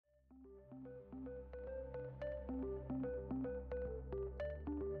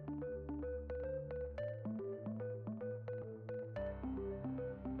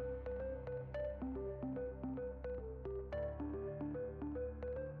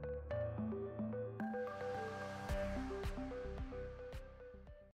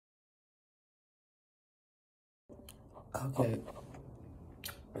Okay,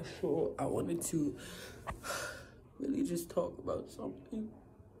 so I wanted to really just talk about something.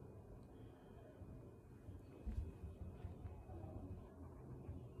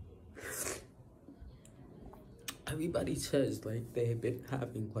 Everybody says like they've been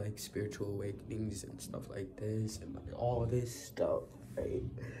having like spiritual awakenings and stuff like this and like all this stuff, right?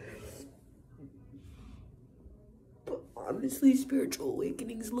 But honestly, spiritual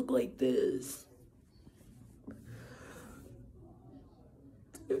awakenings look like this.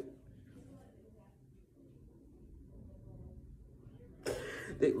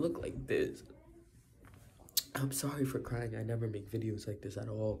 They look like this. I'm sorry for crying. I never make videos like this at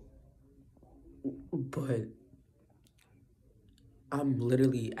all. But I'm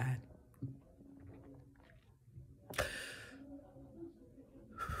literally at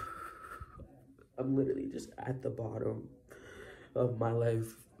I'm literally just at the bottom of my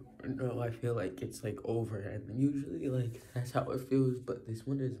life. No, I feel like it's like over, and usually like that's how it feels, but this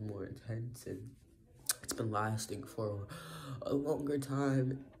one is more intense and it's been lasting for a longer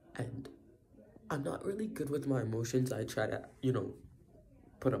time, and I'm not really good with my emotions. I try to,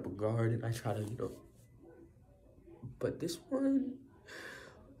 put up a guard, and I try to, but this one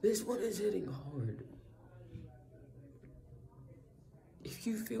is hitting hard. If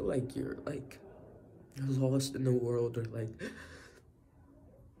you feel like you're like lost in the world, or like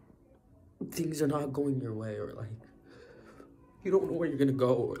things are not going your way, or like you don't know where you're gonna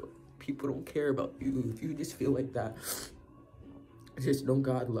go, or people don't care about you, if you just feel like that, just know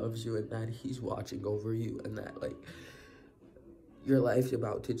God loves you and that he's watching over you, and that like your life's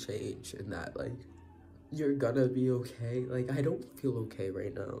about to change, and that like you're gonna be okay. Like, I don't feel okay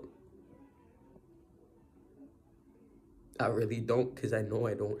right now. I really don't, because I know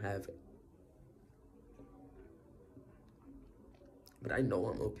I don't have it. But I know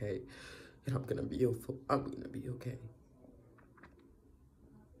I'm okay, and I'm gonna be okay.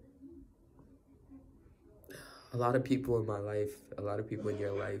 A lot of people in my life, a lot of people in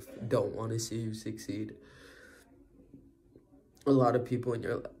your life don't want to see you succeed. A lot of people in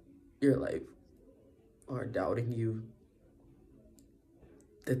your life are doubting you.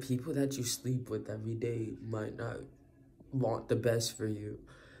 The people that you sleep with every day might not want the best for you.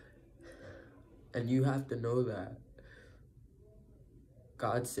 And you have to know that.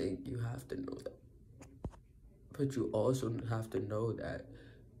 God's saying you have to know that. But you also have to know that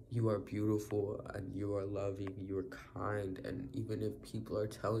you are beautiful, and you are loving, you are kind, and even if people are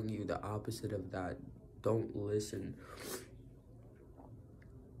telling you the opposite of that, don't listen.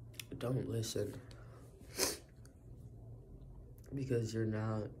 Don't listen. Because you're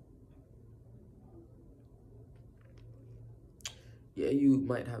not. Yeah, you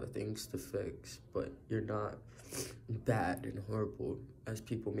might have things to fix, but you're not bad and horrible as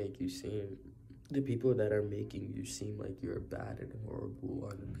people make you seem. The people that are making you seem like you're bad and horrible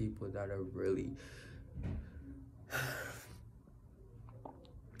are the people that are really,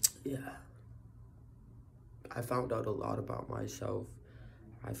 yeah. I found out a lot about myself.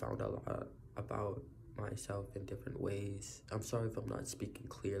 I found out a lot about myself in different ways. I'm sorry if I'm not speaking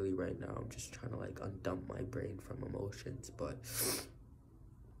clearly right now. I'm just trying to like undump my brain from emotions, but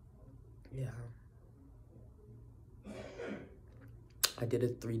yeah. I did a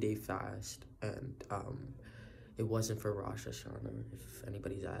 3-day fast, and it wasn't for Rosh Hashanah, if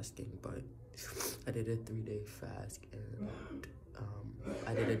anybody's asking, but I did a 3-day fast, and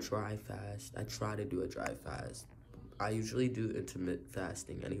I did a dry fast. I try to do a dry fast. I usually do intermittent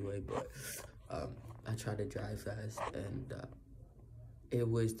fasting anyway, but I tried a dry fast, and it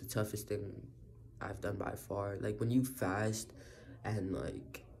was the toughest thing I've done by far. Like, when you fast and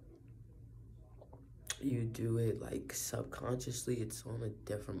like you do it like subconsciously, it's on a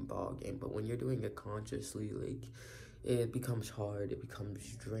different ball game. But when you're doing it consciously, like, it becomes hard, it becomes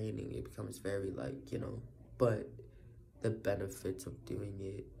draining, it becomes very like, but the benefits of doing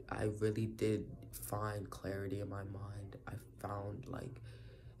it, I really did find clarity in my mind. I found like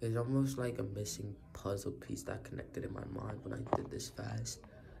it's almost like a missing puzzle piece that connected in my mind when I did this fast.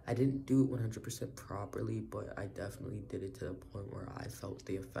 I didn't do it 100% properly, but I definitely did it to the point where I felt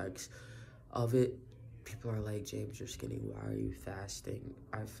the effects of it. People are like, James, you're skinny, why are you fasting?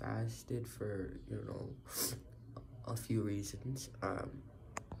 I fasted for, a few reasons.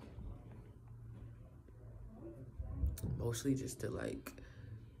 Mostly just to like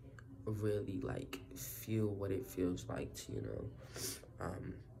really like feel what it feels like to,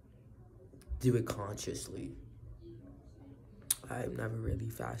 do it consciously. I've never really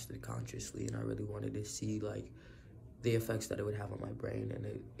fasted consciously, and I really wanted to see like the effects that it would have on my brain, and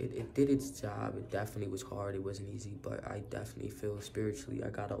it did its job. It definitely was hard, it wasn't easy, but I definitely feel spiritually I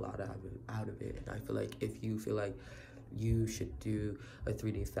got a lot out of it, and I feel like if you feel like you should do a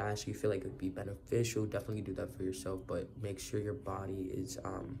 3-day fast. You feel like it would be beneficial, definitely do that for yourself, but make sure your body is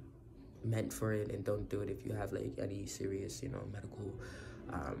meant for it, and don't do it if you have like any serious, you know, medical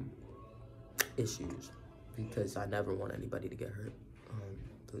issues, because I never want anybody to get hurt.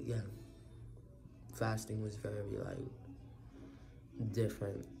 But yeah, fasting was very like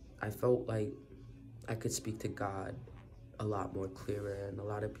different. I felt like I could speak to God a lot more clearer, and a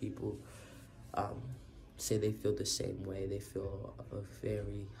lot of people say they feel the same way. They feel a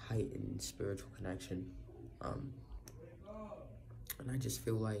very heightened spiritual connection, and I just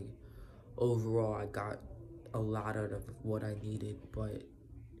feel like overall I got a lot out of what I needed. But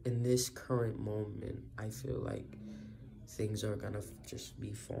in this current moment, I feel like things are gonna just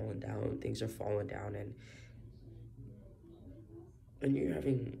be falling down. Things are falling down, and you're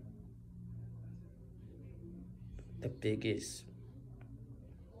having the biggest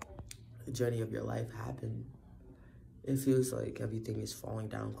journey of your life happen. It feels like everything is falling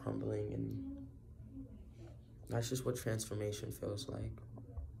down, crumbling, and that's just what transformation feels like.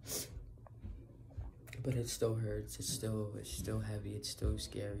 But it still hurts. It's still heavy. It's still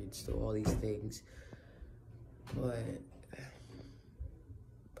scary. It's still all these things. But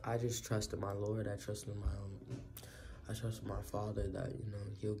I just trust in my Lord. I trust in I trust in my Father that, you know,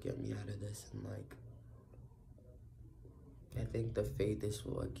 He'll get me out of this. And like, I think the faith is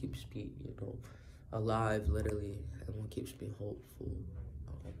what keeps me, you know, alive, literally, and what keeps me hopeful.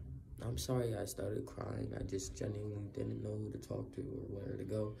 I'm sorry I started crying. I just genuinely didn't know who to talk to or where to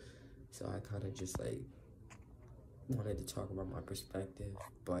go. So I kind of just like wanted to talk about my perspective.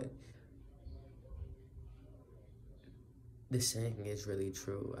 But the saying is really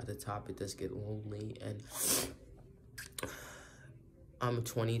true. At the top, it does get lonely. And I'm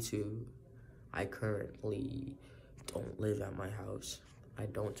 22. I currently don't live at my house. I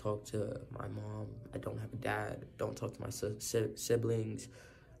don't talk to my mom. I don't have a dad. Don't talk to my siblings.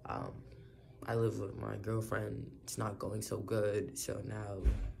 I live with my girlfriend. It's not going so good. So now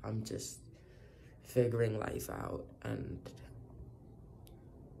I'm just figuring life out. And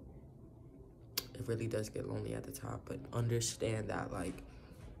it really does get lonely at the top. But understand that, like,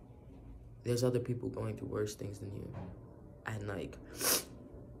 there's other people going through worse things than you. And, like,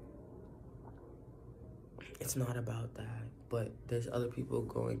 it's not about that, but there's other people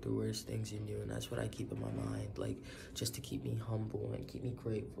going through worse things than you, and that's what I keep in my mind, like, just to keep me humble and keep me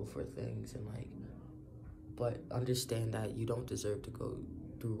grateful for things. And like, but understand that you don't deserve to go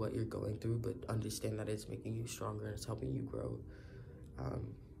through what you're going through, but understand that it's making you stronger and it's helping you grow.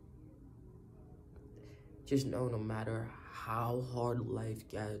 Just know, no matter how hard life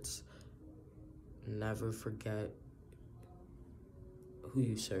gets, never forget who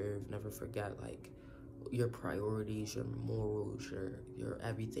you serve. Never forget, like, your priorities, your morals, your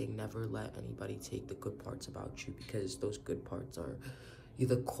everything. Never let anybody take the good parts about you, because those good parts are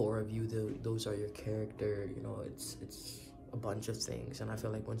the core of you. Those are your character. You know, it's a bunch of things. And I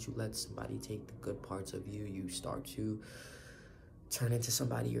feel like once you let somebody take the good parts of you, you start to turn into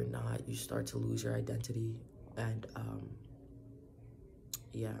somebody you're not. You start to lose your identity. And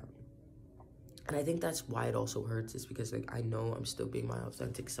yeah. And I think that's why it also hurts, is because, like, I know I'm still being my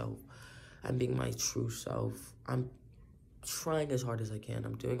authentic self. I'm being my true self. I'm trying as hard as I can.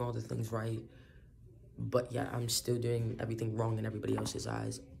 I'm doing all the things right. But yeah, I'm still doing everything wrong in everybody else's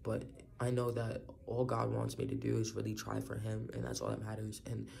eyes. But I know that all God wants me to do is really try for Him, and that's all that matters.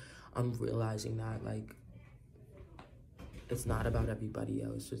 And I'm realizing that, like, it's not about everybody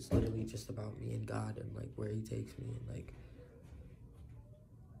else. It's literally just about me and God, and like where He takes me. And like,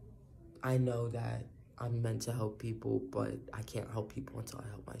 I know that I'm meant to help people, but I can't help people until I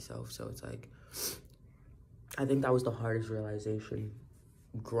help myself. So it's like, I think that was the hardest realization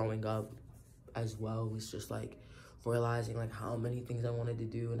growing up as well, was just like realizing like how many things I wanted to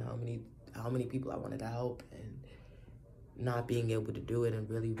do and how many people I wanted to help, and not being able to do it, and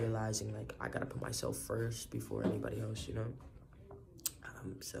really realizing like I gotta put myself first before anybody else, you know?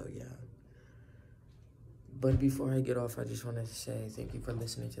 So yeah. But before I get off, I just wanted to say thank you for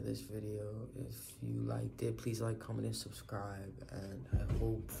listening to this video. If you liked it, please like, comment, and subscribe. And I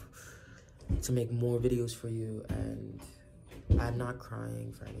hope to make more videos for you. And I'm not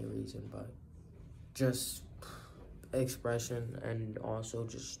crying for any reason, but just expression, and also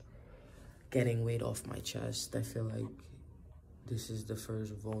just getting weight off my chest. I feel like this is the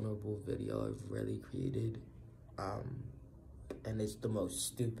first vulnerable video I've really created. And it's the most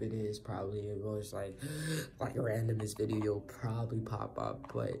stupidest, probably the most like randomest video you'll probably pop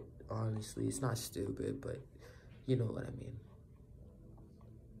up. But honestly, it's not stupid, but you know what I mean.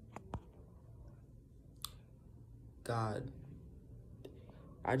 God,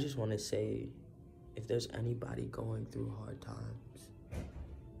 I just want to say if there's anybody going through hard times,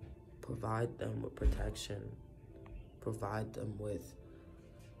 provide them with protection. Provide them with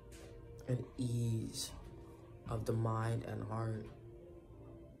an ease of the mind and heart.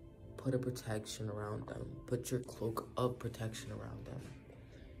 Put a protection around them. Put your cloak of protection around them.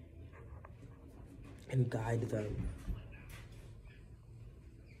 And guide them.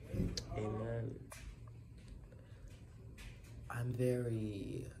 Amen. I'm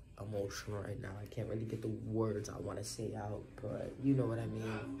very emotional right now. I can't really get the words I want to say out, but you know what I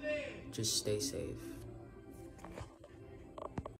mean. Just stay safe.